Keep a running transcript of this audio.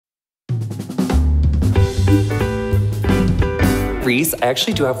Reese, I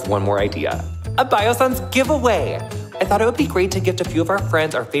actually do have one more idea. A Biossance giveaway. I thought it would be great to gift a few of our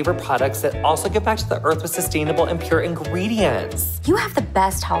friends our favorite products that also give back to the earth with sustainable and pure ingredients. You have the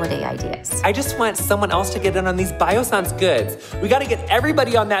best holiday ideas. I just want someone else to get in on these Biossance goods. We gotta get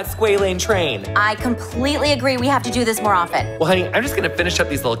everybody on that squalane train. I completely agree. We have to do this more often. Well, honey, I'm just gonna finish up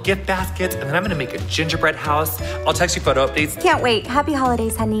these little gift baskets and then I'm gonna make a gingerbread house. I'll text you photo updates. Can't wait. Happy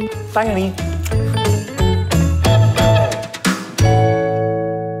holidays, honey. Bye, honey.